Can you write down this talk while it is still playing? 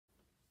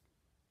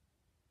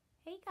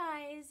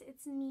guys,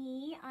 it's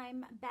me.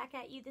 I'm back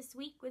at you this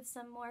week with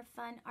some more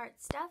fun art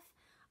stuff.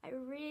 I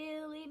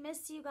really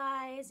miss you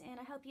guys and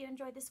I hope you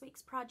enjoyed this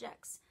week's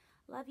projects.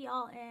 Love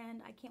y'all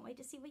and I can't wait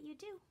to see what you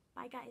do.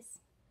 Bye guys.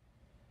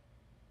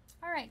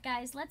 Alright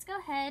guys, let's go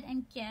ahead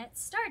and get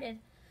started.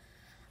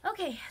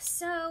 Okay,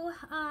 so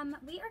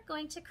we are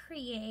going to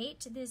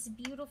create this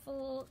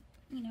beautiful,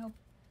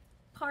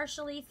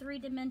 partially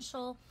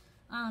three-dimensional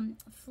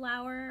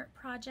flower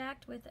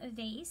project with a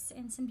vase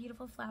and some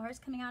beautiful flowers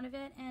coming out of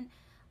it. And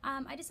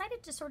I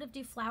decided to sort of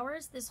do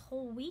flowers this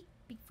whole week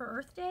for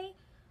Earth Day,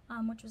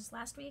 which was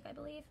last week, I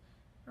believe,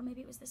 or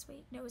maybe it was this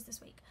week. No, it was this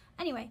week.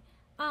 Anyway,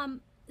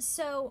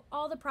 so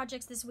all the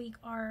projects this week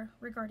are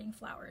regarding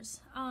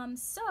flowers.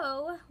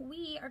 So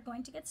we are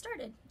going to get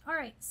started. All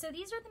right, so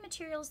these are the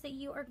materials that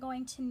you are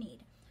going to need.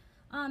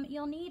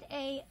 You'll need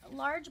a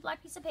large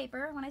black piece of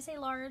paper. When I say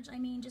large, I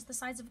mean just the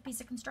size of a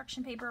piece of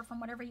construction paper from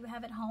whatever you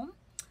have at home.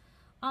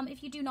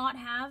 If you do not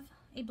have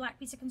a black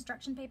piece of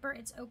construction paper,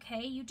 it's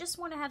okay. You just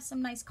want to have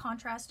some nice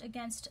contrast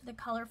against the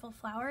colorful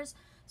flowers.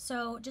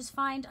 So just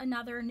find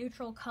another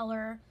neutral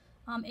color.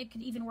 It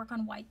could even work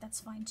on white, that's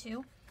fine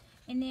too.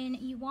 And then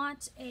you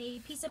want a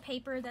piece of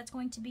paper that's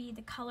going to be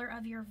the color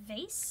of your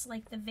vase,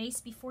 like the vase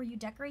before you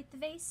decorate the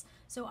vase.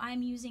 So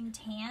I'm using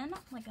tan,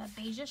 like a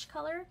beigeish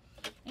color.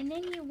 And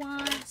then you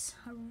want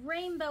a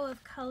rainbow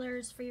of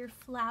colors for your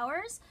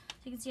flowers.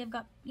 So you can see I've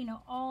got,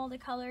 all the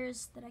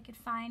colors that I could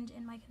find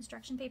in my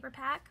construction paper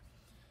pack.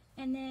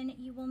 And then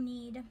you will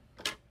need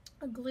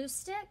a glue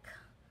stick.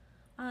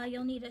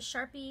 You'll need a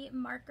Sharpie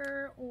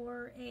marker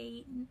or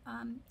a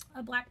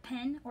black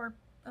pen or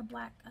a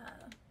black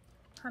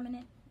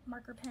permanent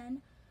marker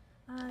pen.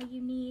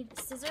 You need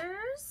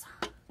scissors.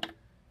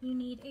 You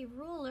need a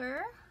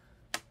ruler.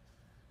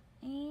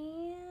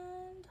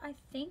 And I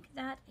think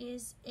that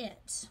is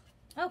it.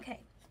 Okay,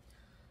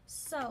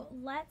 so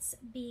let's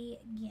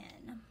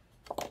begin.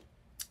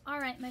 All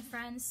right, my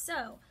friends,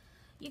 so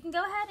you can go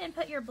ahead and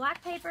put your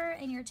black paper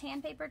and your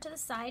tan paper to the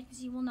side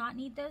because you will not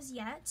need those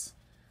yet.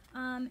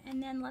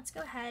 And then let's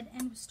go ahead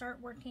and start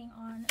working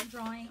on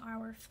drawing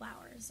our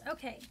flowers.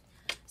 Okay,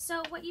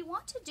 so what you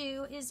want to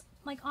do is,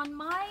 like on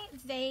my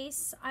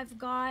vase, I've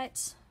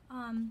got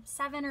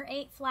 7 or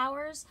 8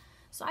 flowers.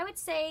 So I would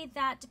say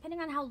that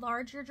depending on how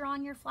large you're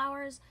drawing your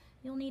flowers,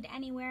 you'll need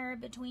anywhere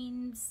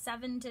between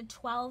 7 to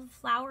 12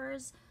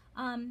 flowers.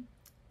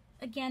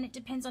 Again, it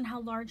depends on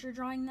how large you're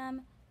drawing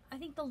them. I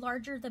think the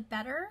larger the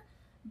better,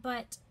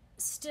 but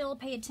still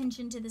pay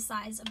attention to the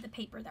size of the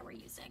paper that we're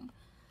using.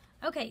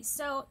 Okay,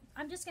 so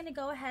I'm just going to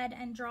go ahead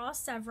and draw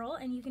several,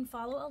 and you can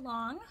follow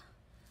along,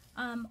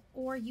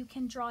 or you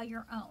can draw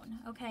your own,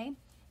 okay?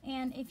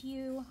 And if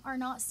you are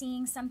not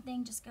seeing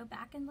something, just go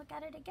back and look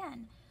at it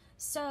again.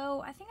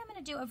 So I think I'm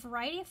going to do a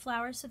variety of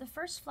flowers. So the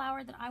first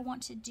flower that I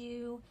want to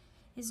do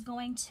is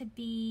going to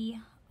be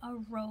a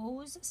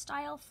rose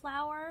style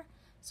flower.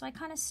 So I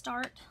kind of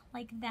start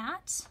like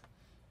that,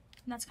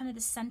 and that's kind of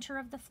the center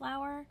of the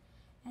flower.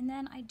 And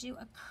then I do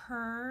a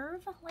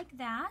curve like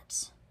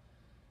that.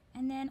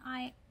 And then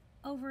I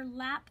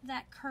overlap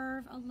that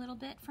curve a little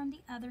bit from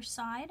the other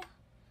side.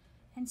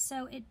 And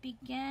so it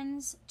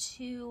begins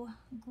to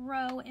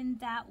grow in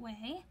that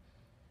way.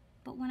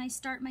 But when I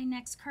start my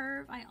next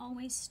curve, I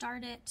always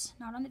start it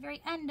not on the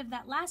very end of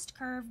that last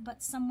curve,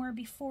 but somewhere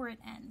before it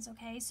ends,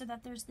 okay? So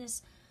that there's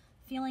this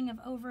feeling of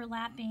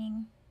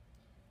overlapping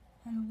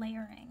and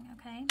layering,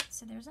 okay?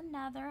 So there's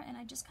another, and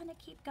I just kind of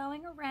keep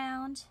going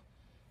around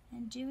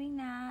and doing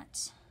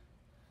that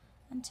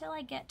until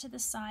I get to the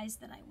size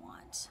that I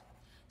want.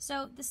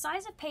 So the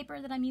size of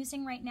paper that I'm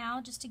using right now,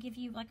 just to give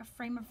you like a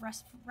frame of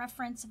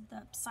reference of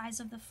the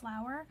size of the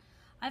flower,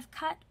 I've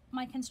cut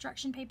my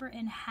construction paper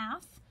in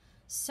half.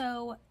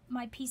 So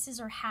my pieces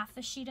are half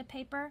a sheet of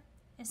paper,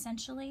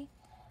 essentially.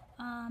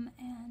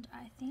 And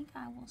I think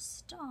I will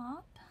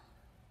stop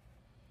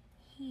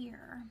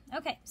here.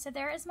 Okay, so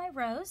there is my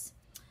rose.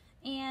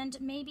 And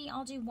maybe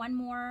I'll do one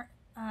more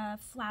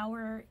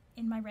flower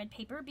in my red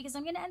paper because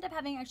I'm going to end up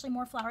having actually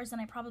more flowers than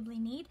I probably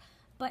need,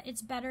 but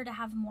it's better to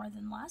have more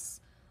than less.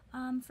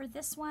 For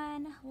this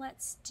one,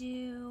 let's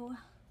do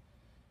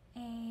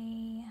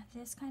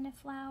this kind of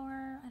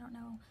flower. I don't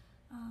know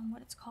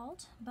what it's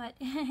called, but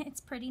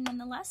it's pretty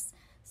nonetheless.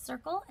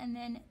 Circle, and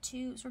then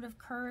 2 sort of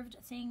curved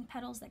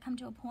petals that come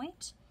to a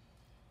point.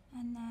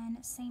 And then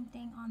same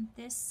thing on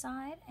this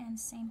side and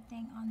same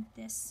thing on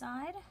this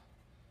side.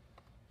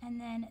 And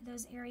then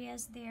those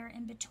areas there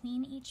in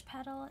between each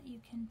petal, you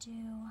can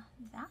do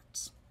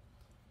that.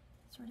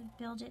 Sort of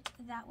build it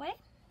that way.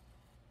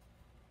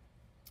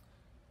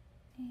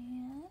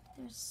 And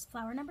there's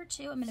flower number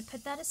 2. I'm going to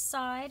put that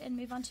aside and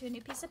move on to a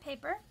new piece of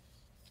paper.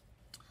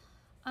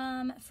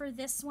 For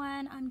this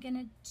one, I'm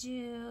going to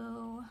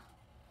do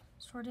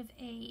sort of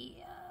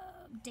a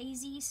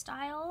daisy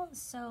style,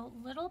 so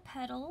little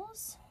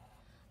petals.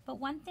 But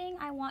one thing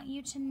I want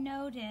you to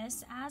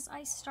notice as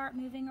I start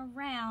moving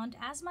around,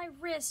 as my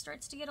wrist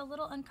starts to get a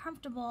little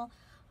uncomfortable,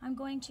 I'm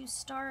going to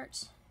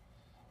start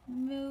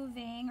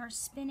moving or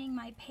spinning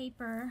my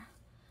paper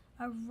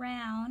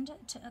around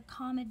to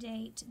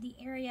accommodate the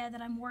area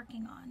that I'm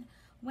working on.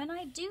 when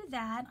I do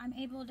that, I'm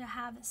able to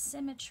have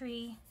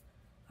symmetry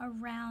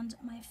around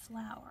my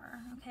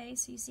flower. Okay,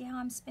 so you see how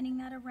I'm spinning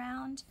that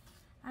around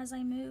as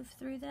I move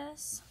through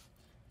this?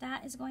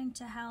 That is going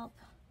to help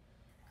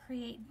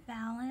create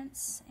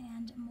balance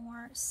and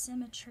more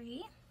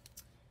symmetry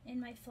in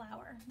my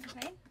flower.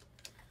 Okay,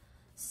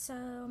 so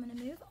I'm going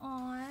to move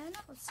on.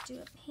 Let's do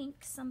a pink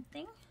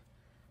something.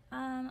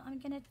 I'm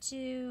going to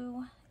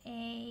do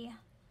a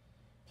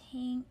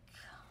pink,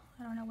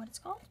 I don't know what it's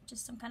called,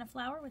 just some kind of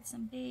flower with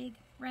some big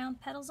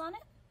round petals on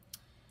it.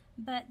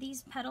 But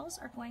these petals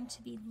are going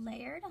to be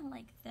layered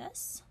like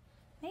this.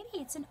 Maybe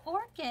it's an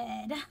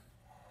orchid.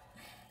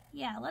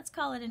 Yeah, let's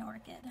call it an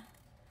orchid.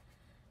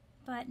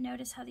 But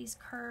notice how these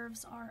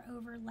curves are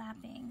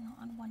overlapping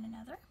on one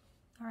another.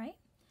 All right,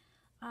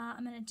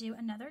 I'm going to do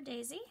another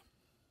daisy.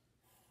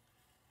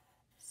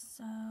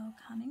 So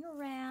coming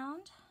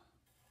around,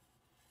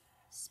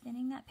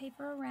 spinning that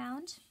paper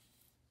around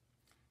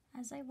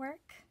as I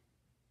work.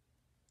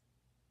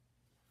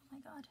 Oh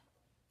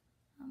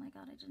my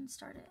God, I didn't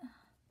start it.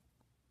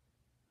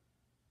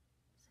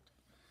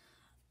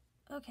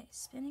 Okay,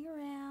 spinning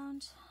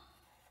around.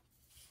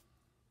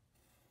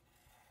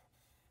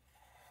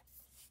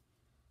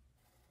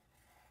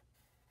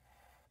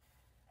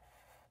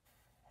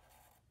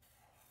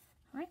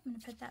 All right, I'm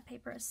going to put that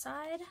paper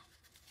aside.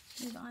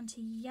 Move on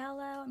to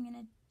yellow. I'm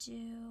going to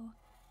do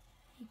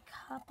a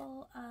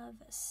couple of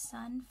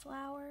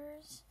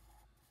sunflowers.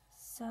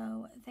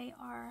 So they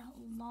are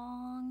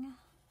long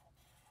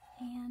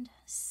and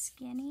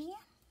skinny.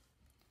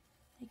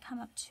 They come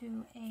up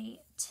to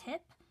a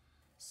tip.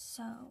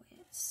 So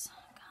it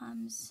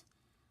comes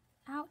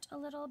out a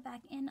little,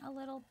 back in a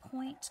little,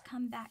 point,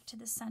 come back to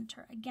the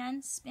center.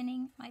 Again,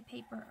 spinning my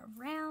paper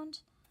around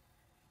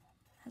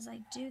as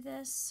I do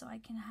this so I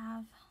can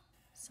have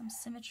some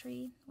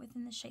symmetry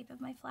within the shape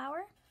of my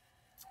flower.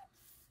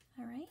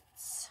 All right,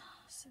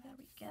 so there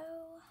we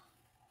go.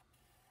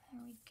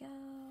 There we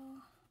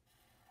go.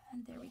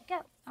 And there we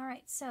go. All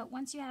right, so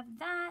once you have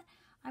that,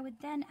 I would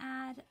then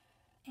add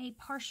a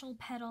partial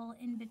petal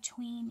in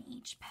between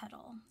each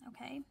petal,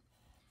 okay?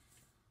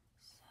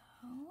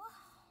 So,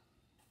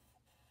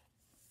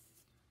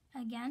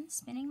 again,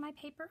 spinning my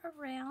paper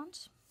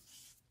around.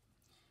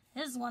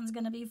 This one's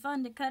gonna be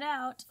fun to cut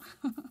out,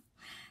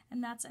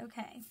 and that's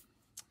okay.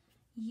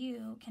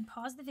 You can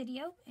pause the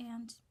video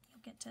and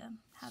you'll get to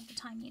have the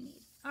time you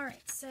need. All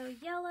right, so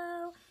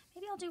yellow,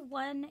 maybe I'll do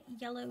one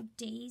yellow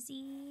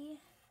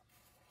daisy.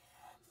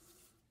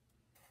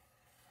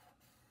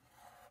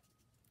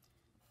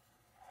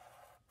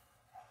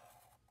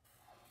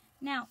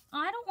 Now,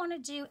 I don't want to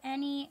do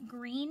any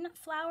green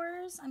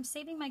flowers. I'm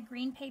saving my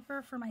green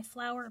paper for my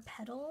flower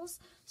petals.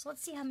 So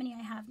let's see how many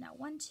I have now.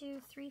 1,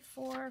 2, 3,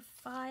 4,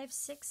 5,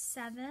 6,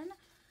 7.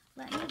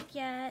 Let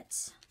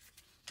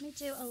me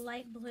do a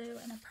light blue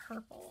and a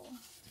purple.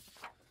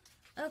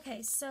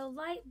 Okay, so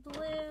light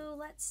blue,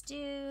 let's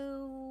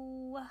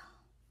do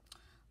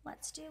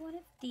one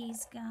of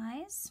these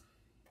guys.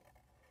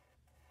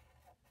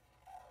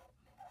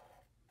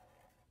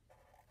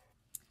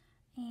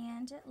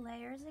 And it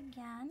layers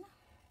again.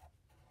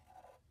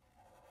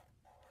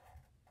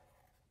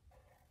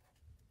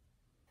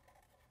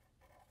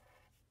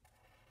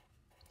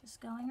 Just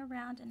going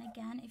around, and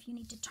again, if you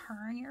need to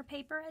turn your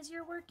paper as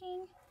you're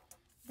working,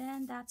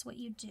 then that's what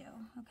you do,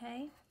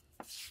 okay?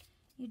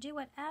 You do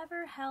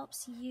whatever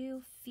helps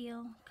you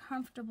feel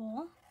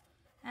comfortable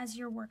as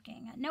you're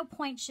working. At no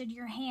point should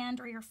your hand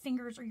or your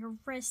fingers or your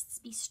wrists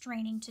be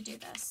straining to do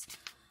this.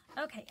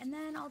 Okay, and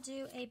then I'll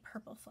do a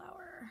purple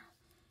flower.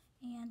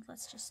 And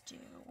let's just do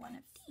one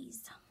of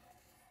these.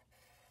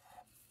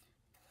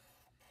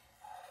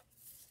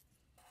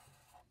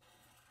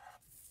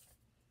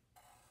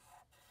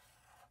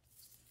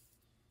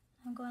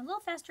 I'm going a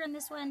little faster on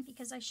this one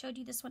because I showed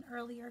you this one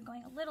earlier,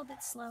 going a little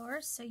bit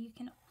slower, so you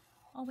can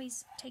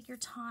always take your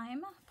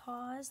time.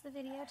 Pause the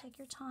video, take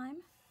your time.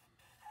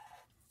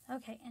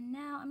 Okay, and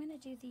now I'm going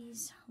to do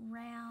these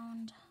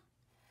round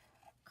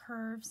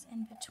curves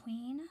in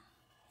between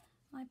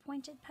my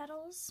pointed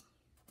petals.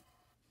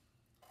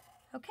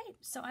 Okay,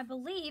 so I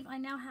believe I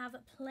now have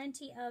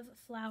plenty of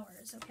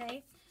flowers,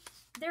 okay?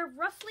 They're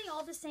roughly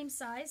all the same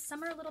size.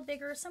 Some are a little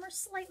bigger, some are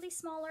slightly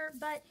smaller,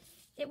 but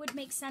it would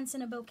make sense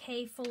in a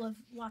bouquet full of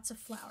lots of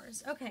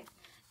flowers. Okay,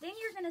 then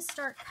you're gonna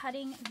start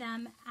cutting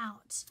them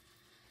out.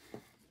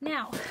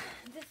 Now,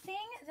 the thing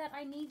that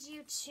I need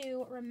you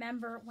to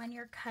remember when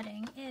you're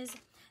cutting is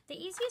the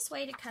easiest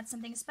way to cut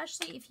something,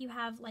 especially if you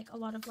have like a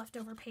lot of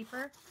leftover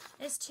paper,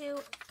 is to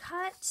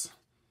cut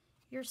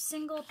your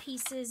single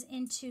pieces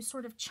into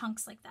sort of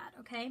chunks like that,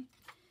 okay?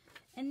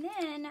 And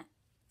then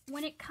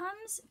when it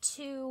comes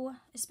to,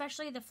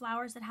 especially the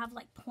flowers that have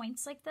like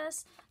points like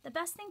this, the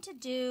best thing to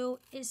do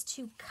is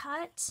to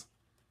cut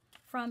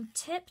from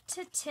tip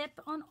to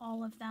tip on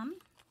all of them,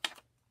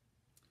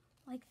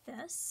 like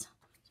this.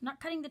 So I'm not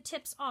cutting the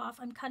tips off,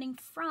 I'm cutting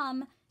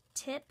from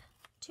tip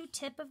to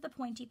tip of the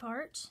pointy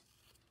part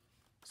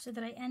so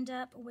that I end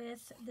up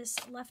with this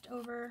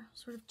leftover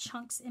sort of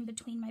chunks in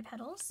between my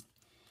petals.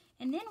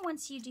 And then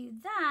once you do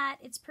that,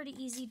 it's pretty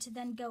easy to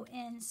then go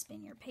in,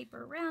 spin your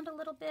paper around a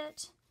little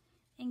bit,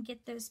 and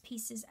get those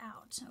pieces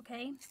out,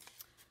 okay?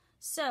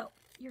 So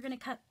you're going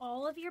to cut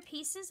all of your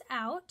pieces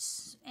out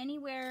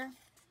anywhere,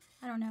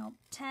 I don't know,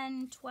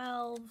 10,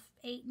 12,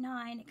 8,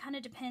 9. It kind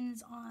of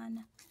depends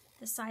on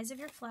the size of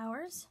your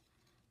flowers,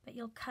 but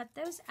you'll cut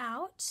those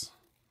out.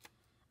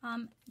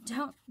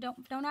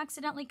 Don't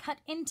accidentally cut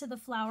into the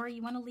flower.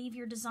 You want to leave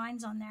your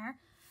designs on there.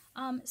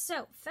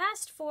 So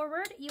fast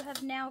forward, you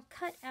have now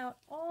cut out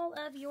all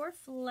of your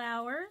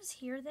flowers.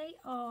 Here they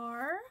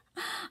are.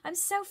 I'm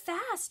so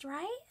fast,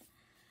 right?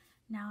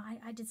 Now,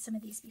 I did some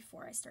of these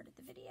before I started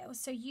the video.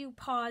 So you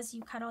pause,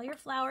 you cut all your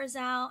flowers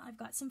out. I've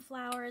got some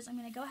flowers. I'm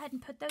going to go ahead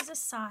and put those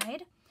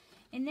aside.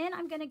 And then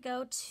I'm going to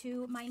go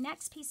to my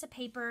next piece of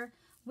paper,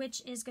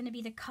 which is going to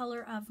be the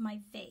color of my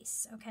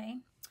vase, okay?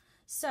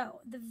 So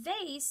the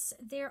vase,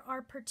 there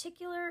are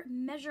particular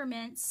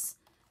measurements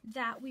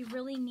that we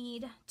really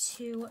need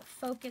to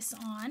focus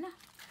on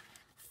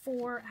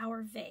for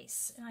our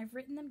vase. And I've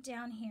written them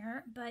down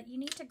here, but you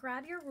need to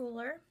grab your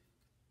ruler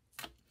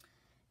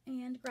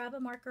and grab a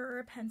marker or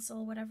a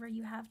pencil, whatever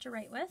you have to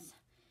write with.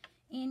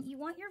 And you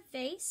want your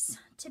vase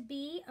to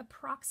be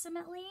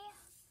approximately,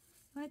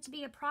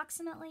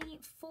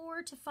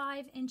 4 to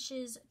 5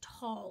 inches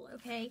tall,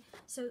 okay?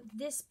 So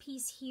this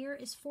piece here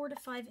is 4 to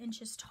 5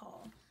 inches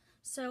tall.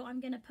 So I'm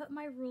going to put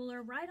my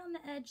ruler right on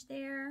the edge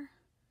there,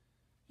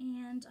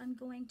 and I'm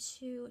going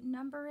to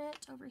number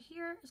it over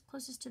here as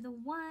closest to the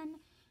 1,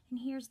 and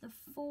here's the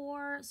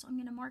 4, so I'm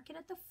going to mark it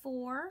at the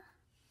 4.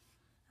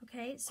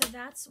 Okay, so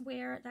that's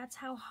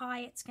how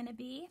high it's going to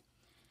be.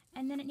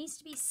 And then it needs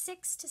to be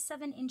 6 to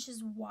 7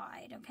 inches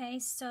wide, okay?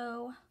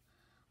 So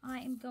I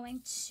am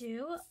going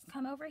to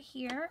come over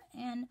here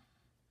and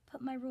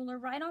put my ruler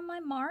right on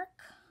my mark,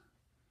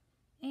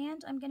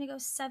 and I'm going to go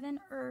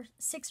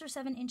 6 or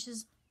 7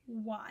 inches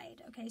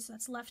wide, okay? So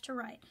that's left to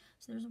right.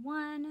 So there's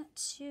 1,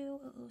 2,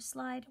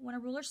 slide. When a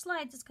ruler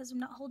slides, it's because I'm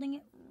not holding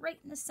it right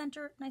in the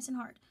center, nice and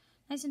hard,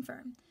 nice and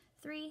firm.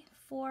 3,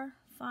 4,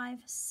 5,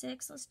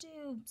 6. Let's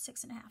do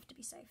 6.5 to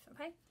be safe,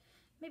 okay?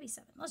 Maybe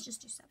 7. Let's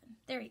just do 7.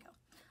 There you go.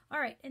 All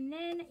right, and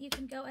then you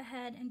can go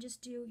ahead and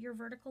just do your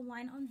vertical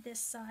line on this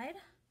side.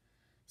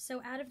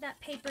 So out of that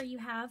paper you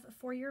have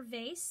for your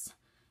vase,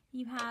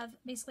 you have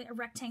basically a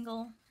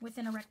rectangle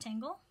within a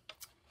rectangle.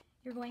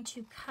 You're going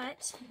to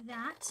cut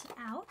that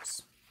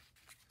out.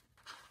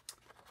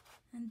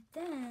 And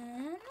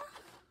then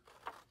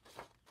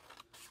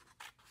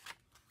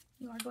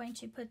you are going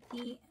to put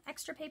the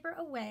extra paper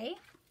away,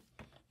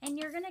 and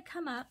you're going to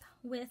come up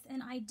with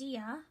an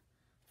idea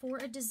for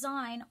a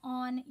design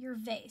on your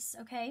vase,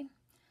 okay?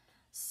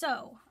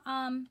 So,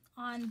 on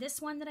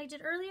this one that I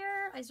did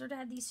earlier, I sort of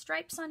had these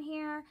stripes on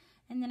here,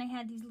 and then I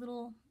had these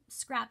little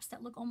scraps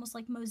that look almost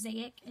like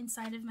mosaic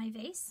inside of my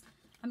vase.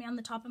 I mean, on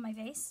the top of my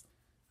vase,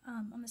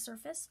 on the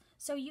surface.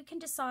 So you can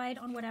decide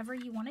on whatever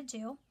you want to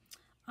do.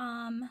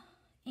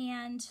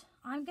 And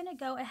I'm going to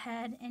go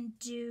ahead and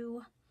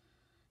do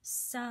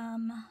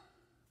some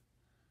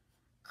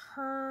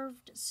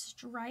curved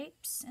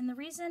stripes. And the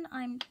reason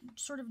I'm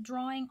sort of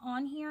drawing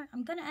on here,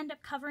 I'm going to end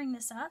up covering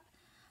this up,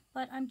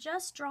 but I'm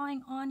just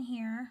drawing on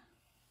here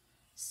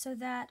so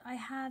that I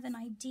have an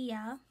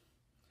idea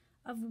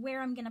of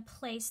where I'm going to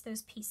place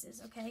those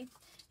pieces, okay?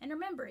 And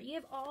remember, you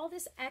have all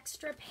this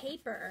extra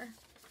paper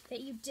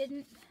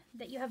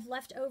that you have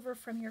left over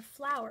from your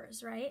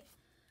flowers, right?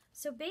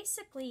 So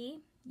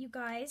basically, you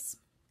guys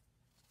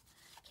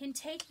can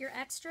take your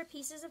extra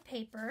pieces of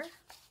paper,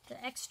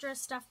 the extra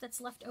stuff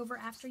that's left over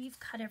after you've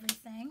cut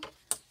everything.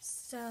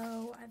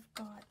 So I've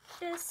got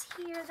this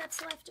here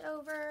that's left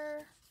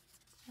over.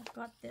 I've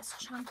got this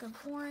chunk of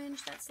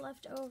orange that's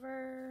left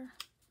over.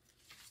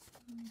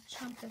 A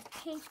chunk of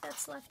pink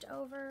that's left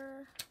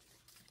over.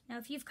 Now,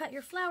 if you've cut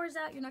your flowers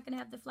out, you're not going to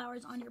have the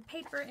flowers on your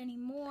paper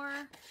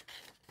anymore.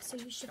 So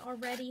you should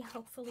already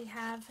hopefully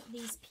have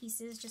these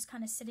pieces just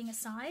kind of sitting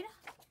aside.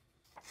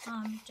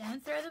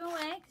 Don't throw them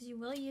away because you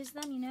will use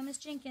them. You know Miss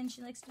Jenkins,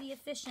 she likes to be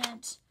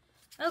efficient.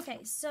 Okay,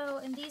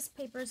 so, and these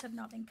papers have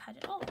not been cut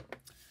at all.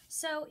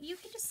 So you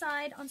can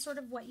decide on sort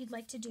of what you'd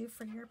like to do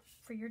for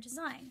your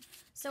design.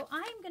 So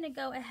I'm going to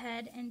go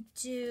ahead and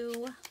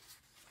do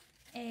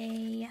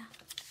a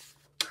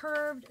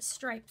curved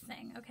stripe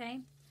thing,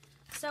 okay?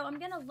 So I'm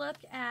going to look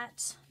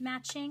at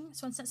matching,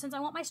 so since I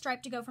want my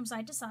stripe to go from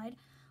side to side,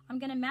 I'm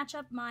going to match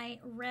up my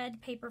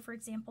red paper, for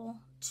example,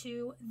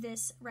 to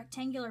this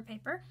rectangular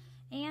paper,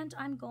 and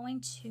I'm going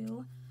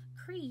to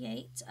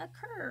create a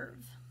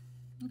curve,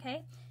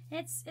 okay? And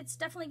it's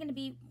definitely going to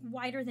be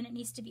wider than it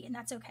needs to be, and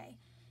that's okay.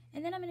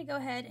 And then I'm going to go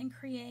ahead and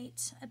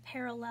create a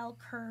parallel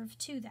curve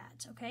to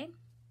that, okay?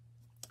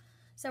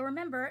 So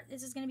remember,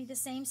 this is going to be the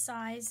same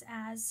size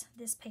as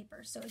this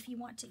paper. So if you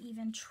want to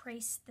even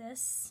trace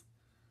this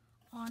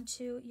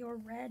onto your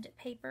red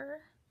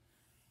paper,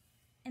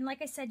 and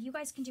like I said, you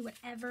guys can do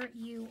whatever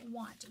you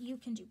want. You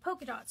can do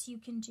polka dots, you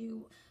can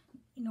do,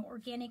 you know,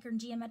 organic or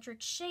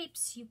geometric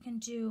shapes, you can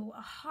do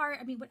a heart,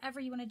 I mean, whatever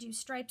you want to do,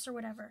 stripes or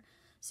whatever.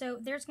 So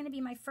there's going to be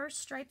my first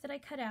stripe that I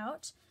cut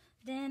out.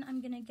 Then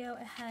I'm going to go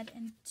ahead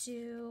and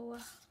do,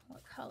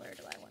 what color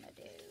do I want to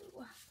do?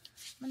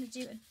 I'm going to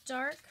do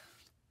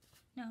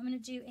I'm going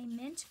to do a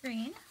mint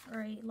green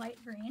or a light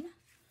green.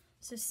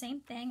 So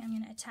same thing, I'm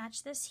going to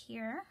attach this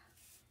here.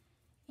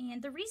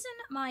 And the reason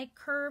my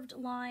curved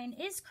line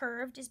is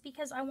curved is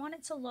because I want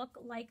it to look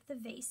like the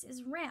vase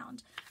is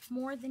round,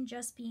 more than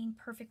just being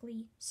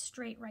perfectly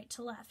straight right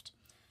to left.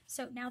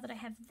 So now that I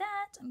have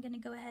that, I'm going to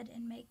go ahead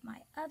and make my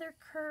other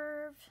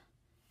curve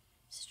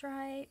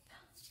stripe.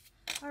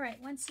 All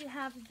right, once you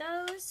have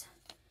those,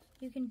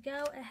 you can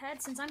go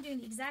ahead, since I'm doing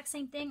the exact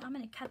same thing, I'm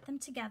going to cut them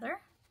together.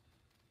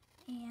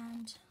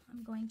 And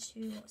I'm going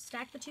to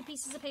stack the two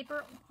pieces of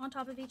paper on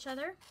top of each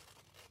other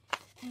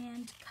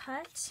and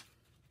cut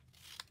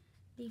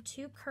the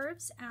two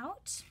curves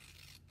out.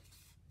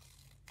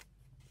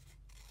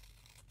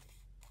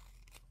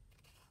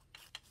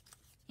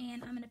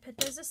 And I'm going to put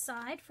those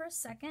aside for a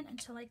second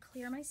until I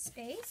clear my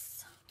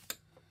space.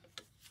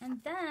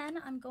 And then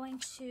I'm going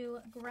to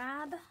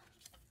grab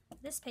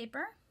this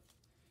paper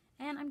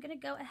and I'm going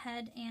to go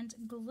ahead and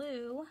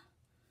glue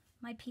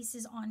my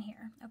pieces on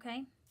here,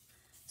 okay?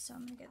 So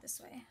I'm going to go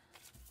this way.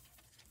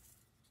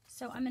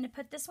 So I'm going to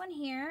put this one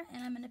here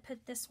and I'm going to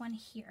put this one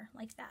here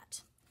like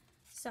that.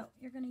 So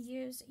you're going to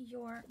use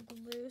your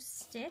glue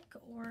stick,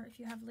 or if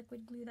you have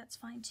liquid glue, that's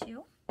fine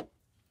too. And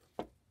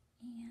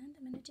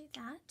I'm going to do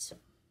that.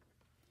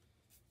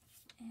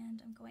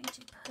 And I'm going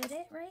to put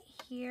it right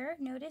here.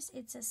 Notice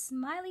it's a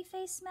smiley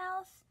face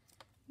mouth,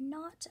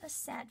 not a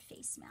sad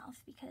face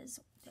mouth, because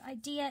the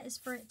idea is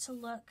for it to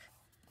look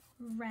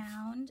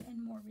round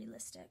and more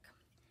realistic.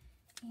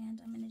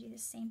 And I'm going to do the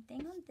same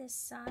thing on this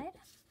side.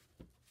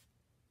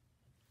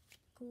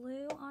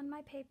 Glue on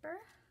my paper,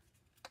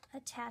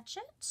 attach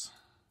it.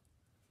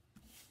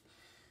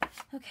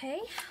 Okay,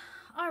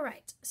 all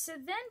right, so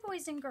then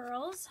boys and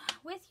girls,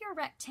 with your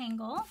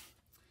rectangle,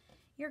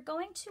 you're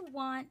going to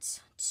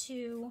want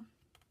to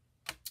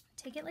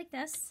take it like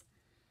this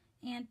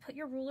and put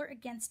your ruler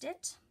against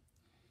it.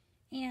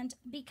 And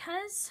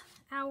because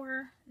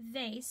our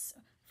vase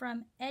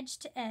from edge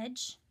to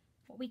edge,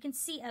 what we can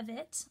see of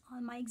it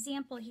on my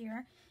example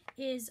here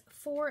is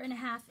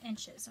 4.5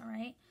 inches, all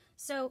right?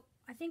 So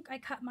I think I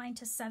cut mine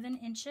to 7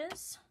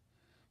 inches.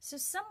 So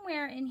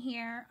somewhere in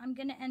here, I'm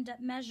going to end up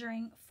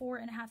measuring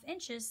 4.5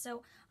 inches.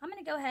 So I'm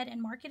going to go ahead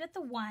and mark it at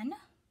the 1,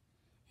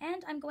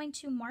 and I'm going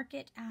to mark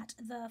it at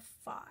the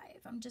 5.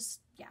 I'm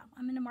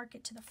going to mark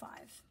it to the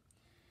 5.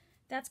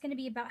 That's going to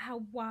be about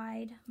how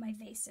wide my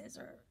vase is,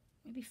 or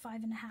maybe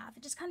 5.5.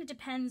 It just kind of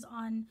depends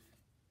on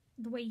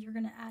the way you're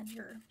going to add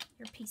your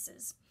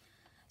pieces.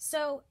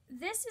 So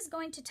this is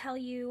going to tell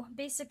you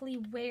basically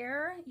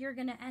where you're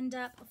going to end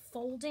up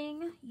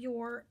folding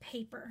your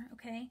paper,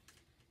 okay?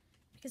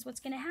 Because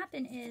what's going to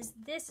happen is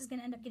this is going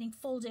to end up getting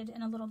folded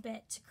in a little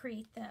bit to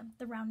create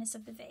the roundness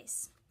of the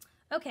vase.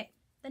 Okay,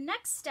 the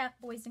next step,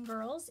 boys and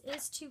girls,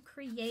 is to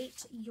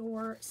create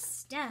your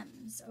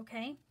stems,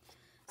 okay?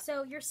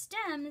 So your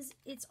stems,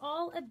 it's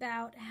all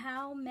about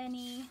how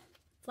many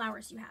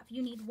flowers you have.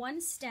 You need one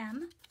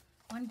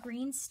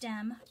green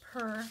stem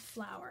per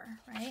flower,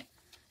 right?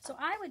 So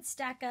I would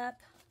stack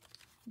up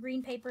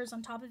green papers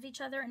on top of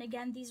each other. And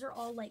again, these are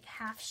all like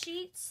half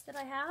sheets that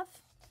I have.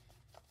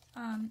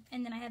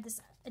 And then I have this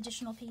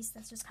additional piece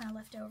that's just kind of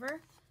left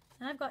over.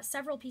 And I've got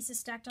several pieces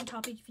stacked on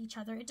top of each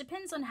other. It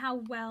depends on how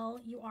well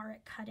you are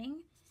at cutting.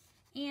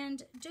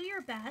 And do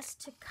your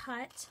best to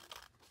cut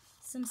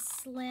some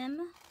slim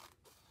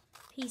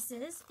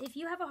pieces. If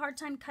you have a hard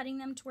time cutting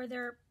them to where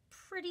they're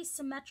pretty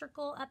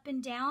symmetrical up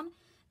and down,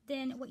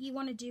 then what you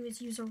want to do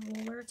is use a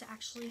ruler to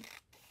actually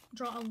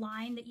draw a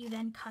line that you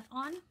then cut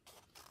on.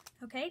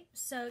 Okay,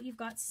 so you've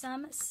got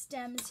some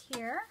stems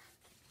here.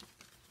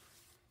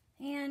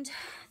 And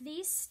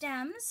these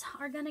stems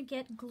are going to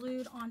get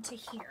glued onto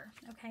here,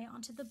 okay,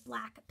 onto the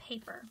black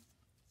paper.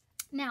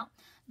 Now,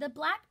 the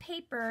black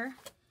paper,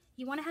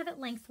 you want to have it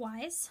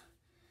lengthwise.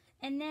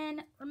 And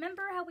then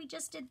remember how we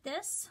just did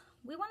this?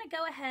 We want to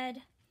go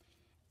ahead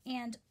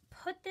and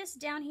put this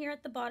down here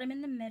at the bottom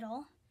in the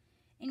middle.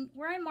 And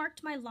where I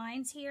marked my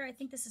lines here, I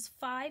think this is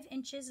 5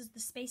 inches is the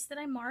space that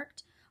I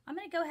marked. I'm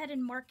going to go ahead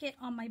and mark it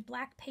on my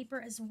black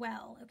paper as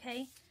well,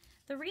 okay?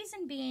 The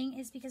reason being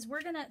is because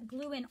we're going to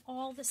glue in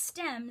all the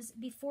stems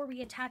before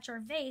we attach our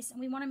vase, and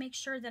we want to make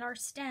sure that our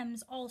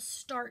stems all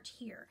start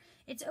here.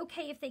 It's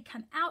okay if they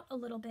come out a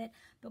little bit,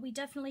 but we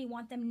definitely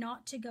want them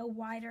not to go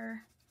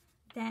wider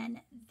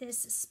than this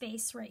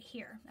space right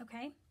here,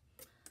 okay?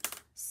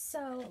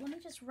 So let me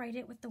just write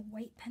it with the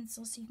white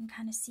pencil so you can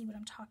kind of see what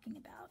I'm talking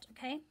about,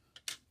 okay?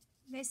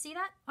 You guys see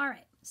that? All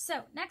right,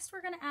 so next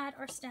we're going to add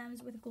our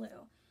stems with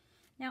glue.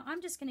 Now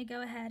I'm just going to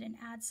go ahead and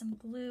add some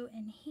glue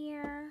in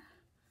here,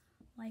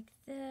 like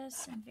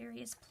this, in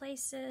various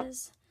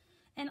places.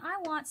 And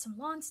I want some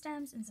long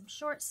stems and some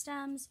short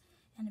stems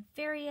and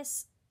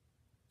various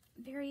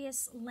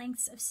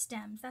lengths of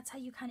stems. That's how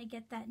you kind of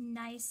get that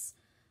nice,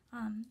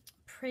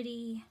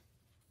 pretty,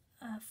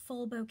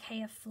 full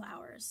bouquet of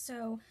flowers.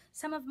 So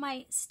some of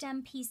my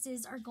stem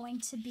pieces are going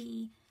to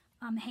be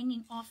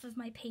hanging off of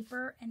my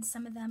paper, and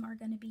some of them are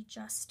going to be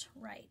just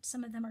right.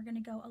 Some of them are going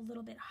to go a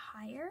little bit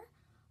higher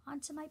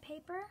onto my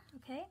paper,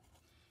 okay?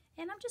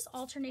 And I'm just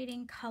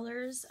alternating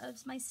colors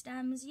of my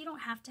stems. You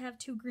don't have to have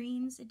 2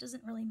 greens. It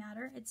doesn't really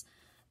matter. It's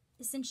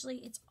essentially,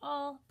 it's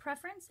all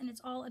preference, and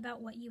it's all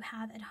about what you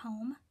have at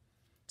home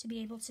to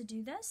be able to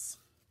do this.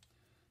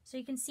 So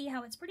you can see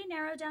how it's pretty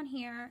narrow down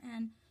here,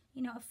 and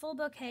you know, a full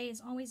bouquet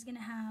is always going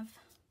to have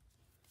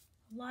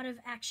a lot of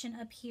action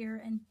up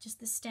here and just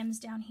the stems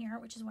down here,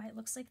 which is why it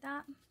looks like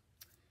that.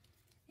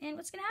 And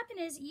what's going to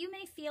happen is you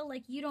may feel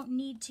like you don't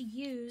need to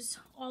use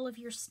all of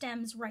your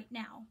stems right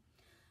now,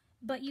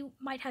 but you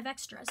might have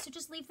extras, so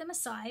just leave them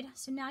aside.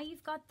 So now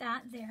you've got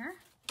that there.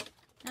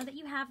 Now that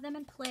you have them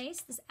in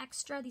place, these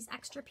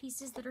extra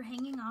pieces that are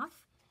hanging off,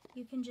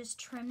 you can just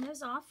trim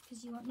those off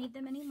because you won't need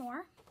them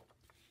anymore.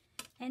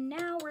 And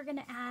now we're going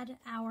to add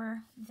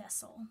our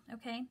vessel,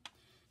 okay?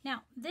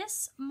 Now,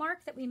 this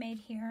mark that we made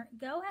here,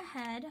 go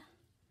ahead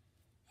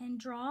and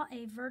draw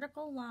a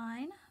vertical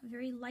line, a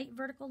very light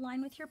vertical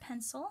line with your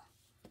pencil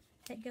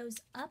that goes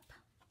up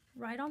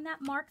right on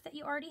that mark that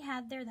you already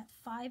had there, that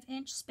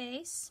 5-inch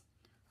space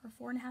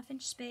or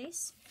 4.5-inch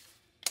space.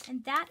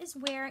 And that is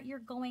where you're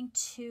going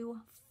to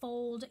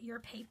fold your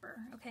paper,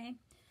 okay?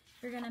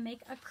 You're going to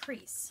make a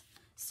crease.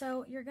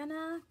 So you're going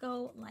to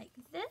go like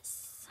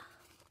this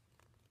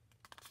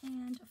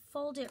and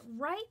fold it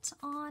right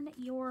on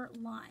your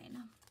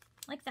line,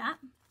 like that.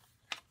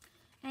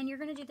 And you're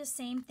going to do the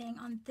same thing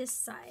on this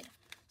side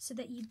so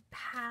that you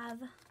have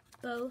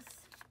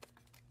both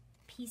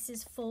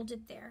pieces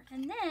folded there.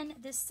 And then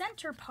the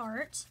center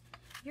part,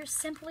 you're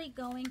simply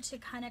going to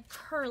kind of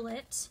curl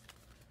it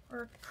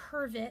or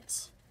curve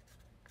it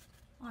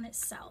on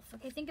itself.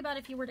 Okay, think about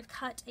if you were to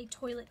cut a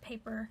toilet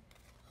paper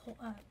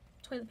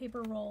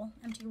roll,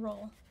 empty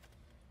roll,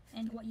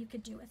 and what you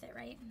could do with it,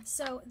 right?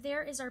 So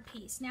there is our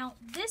piece. Now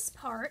this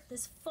part,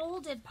 this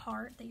folded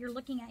part that you're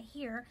looking at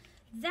here,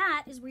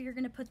 that is where you're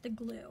going to put the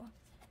glue.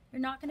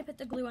 You're not going to put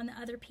the glue on the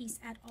other piece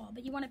at all,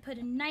 but you want to put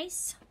a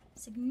nice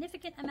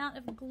significant amount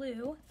of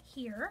glue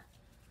here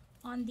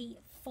on the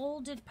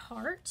folded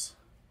part.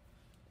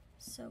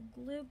 So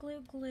glue,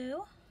 glue,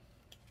 glue.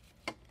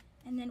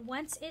 And then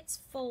once it's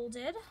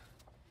folded,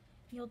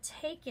 you'll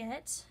take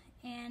it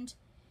and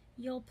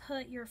you'll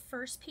put your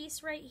first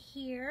piece right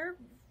here,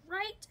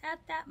 right at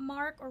that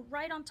mark or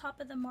right on top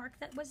of the mark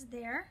that was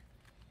there.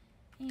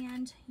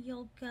 And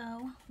you'll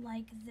go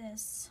like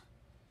this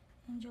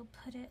and you'll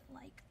put it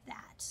like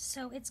that.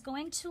 So it's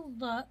going to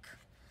look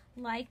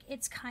like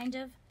it's kind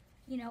of,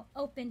 you know,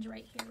 opened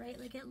right here, right?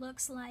 Like it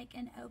looks like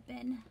an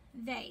open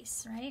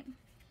vase, right?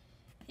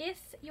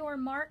 If your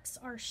marks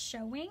are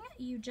showing,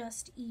 you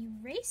just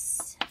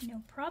erase,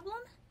 no problem.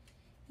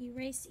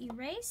 Erase,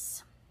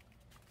 erase.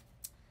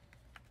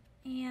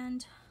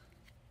 And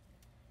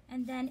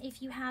then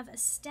if you have a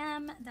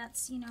stem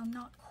that's, you know,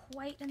 not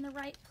quite in the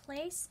right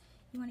place,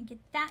 you want to get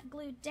that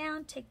glued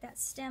down, take that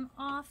stem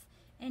off,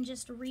 and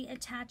just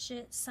reattach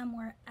it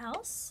somewhere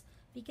else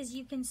because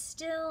you can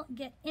still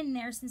get in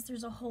there since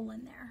there's a hole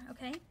in there,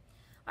 okay?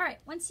 All right,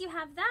 once you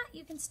have that,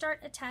 you can start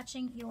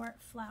attaching your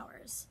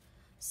flowers.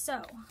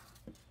 So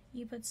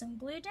you put some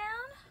glue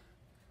down,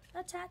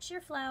 attach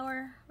your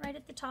flower right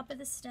at the top of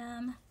the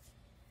stem.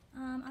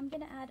 I'm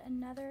going to add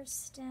another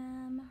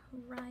stem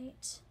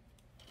right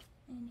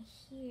in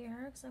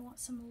here because I want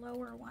some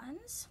lower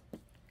ones.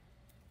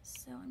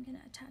 So I'm going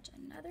to attach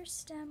another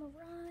stem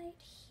right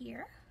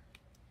here.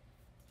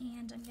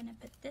 And I'm going to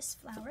put this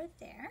flower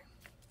there.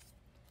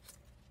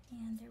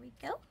 And there we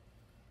go.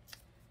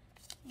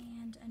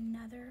 And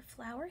another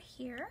flower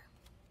here.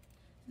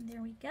 And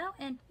there we go.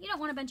 And you don't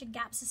want a bunch of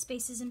gaps of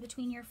spaces in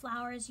between your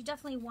flowers. You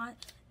definitely want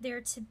there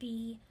to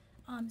be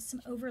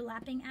some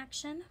overlapping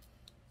action.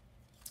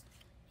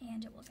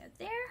 And it will go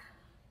there.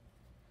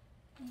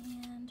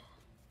 And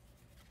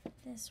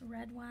this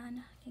red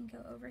one can go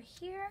over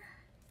here.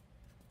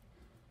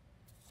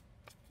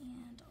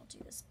 And I'll do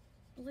this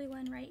blue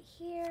one right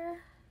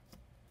here.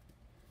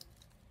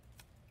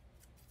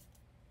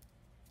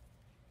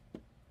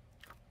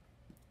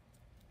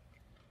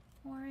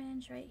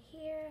 Orange right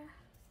here.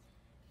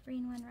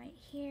 Green one right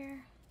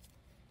here.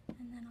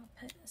 And then I'll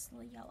put this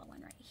little yellow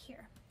one right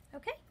here.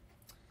 Okay?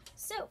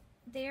 So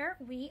there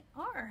we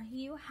are.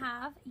 You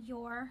have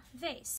your vase.